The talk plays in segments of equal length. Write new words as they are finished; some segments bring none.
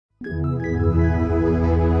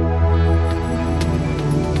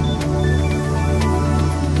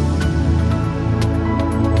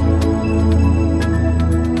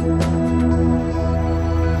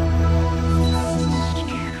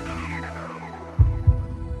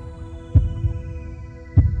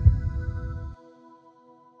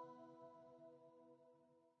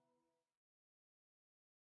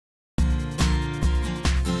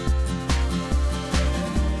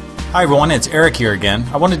Hi everyone, it's Eric here again.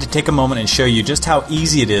 I wanted to take a moment and show you just how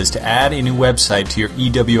easy it is to add a new website to your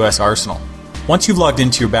EWS arsenal. Once you've logged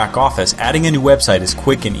into your back office, adding a new website is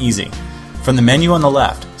quick and easy. From the menu on the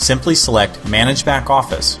left, simply select Manage Back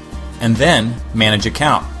Office and then Manage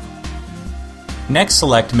Account. Next,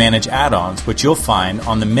 select Manage Add-ons, which you'll find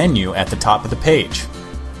on the menu at the top of the page.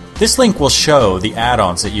 This link will show the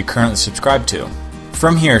add-ons that you currently subscribe to.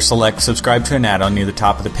 From here, select Subscribe to an add-on near the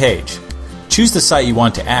top of the page. Choose the site you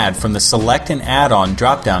want to add from the Select an Add-on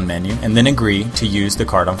drop-down menu and then agree to use the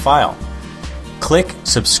card on file. Click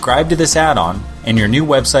Subscribe to this add-on and your new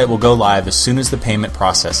website will go live as soon as the payment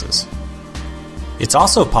processes. It's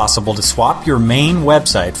also possible to swap your main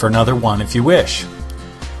website for another one if you wish.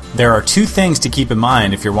 There are two things to keep in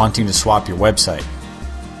mind if you're wanting to swap your website.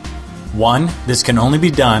 One, this can only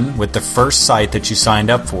be done with the first site that you signed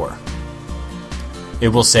up for. It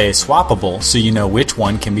will say swappable so you know which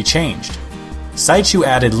one can be changed. Sites you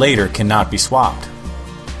added later cannot be swapped.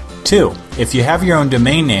 2. If you have your own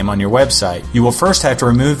domain name on your website, you will first have to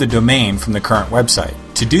remove the domain from the current website.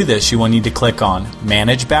 To do this, you will need to click on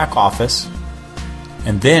Manage Back Office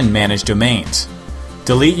and then Manage Domains.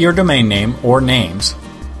 Delete your domain name or names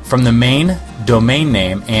from the main domain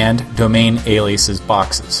name and domain aliases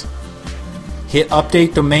boxes. Hit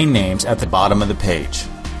Update Domain Names at the bottom of the page.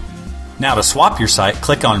 Now to swap your site,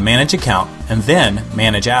 click on Manage Account and then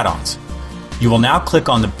Manage Add-ons. You will now click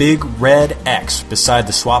on the big red X beside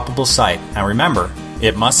the swappable site, and remember,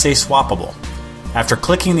 it must say swappable. After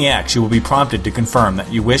clicking the X, you will be prompted to confirm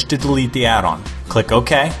that you wish to delete the add-on. Click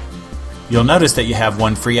OK. You'll notice that you have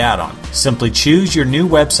one free add-on. Simply choose your new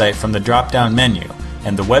website from the drop-down menu,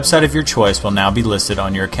 and the website of your choice will now be listed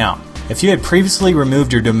on your account. If you had previously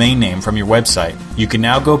removed your domain name from your website, you can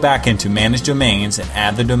now go back into Manage Domains and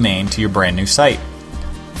add the domain to your brand new site.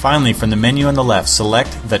 Finally, from the menu on the left,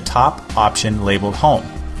 select the top option labeled Home.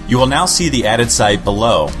 You will now see the added site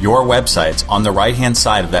below your websites on the right-hand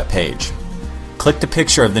side of that page. Click the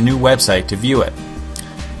picture of the new website to view it.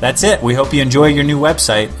 That's it. We hope you enjoy your new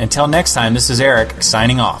website. Until next time, this is Eric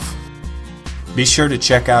signing off. Be sure to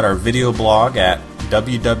check out our video blog at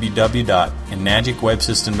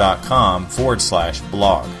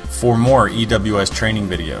www.enagicwebsystem.com/blog for more EWS training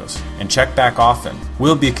videos, and check back often.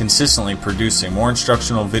 We'll be consistently producing more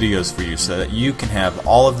instructional videos for you so that you can have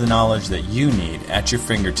all of the knowledge that you need at your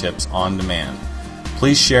fingertips on demand.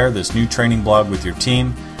 Please share this new training blog with your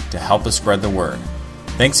team to help us spread the word.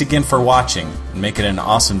 Thanks again for watching and make it an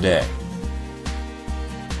awesome day.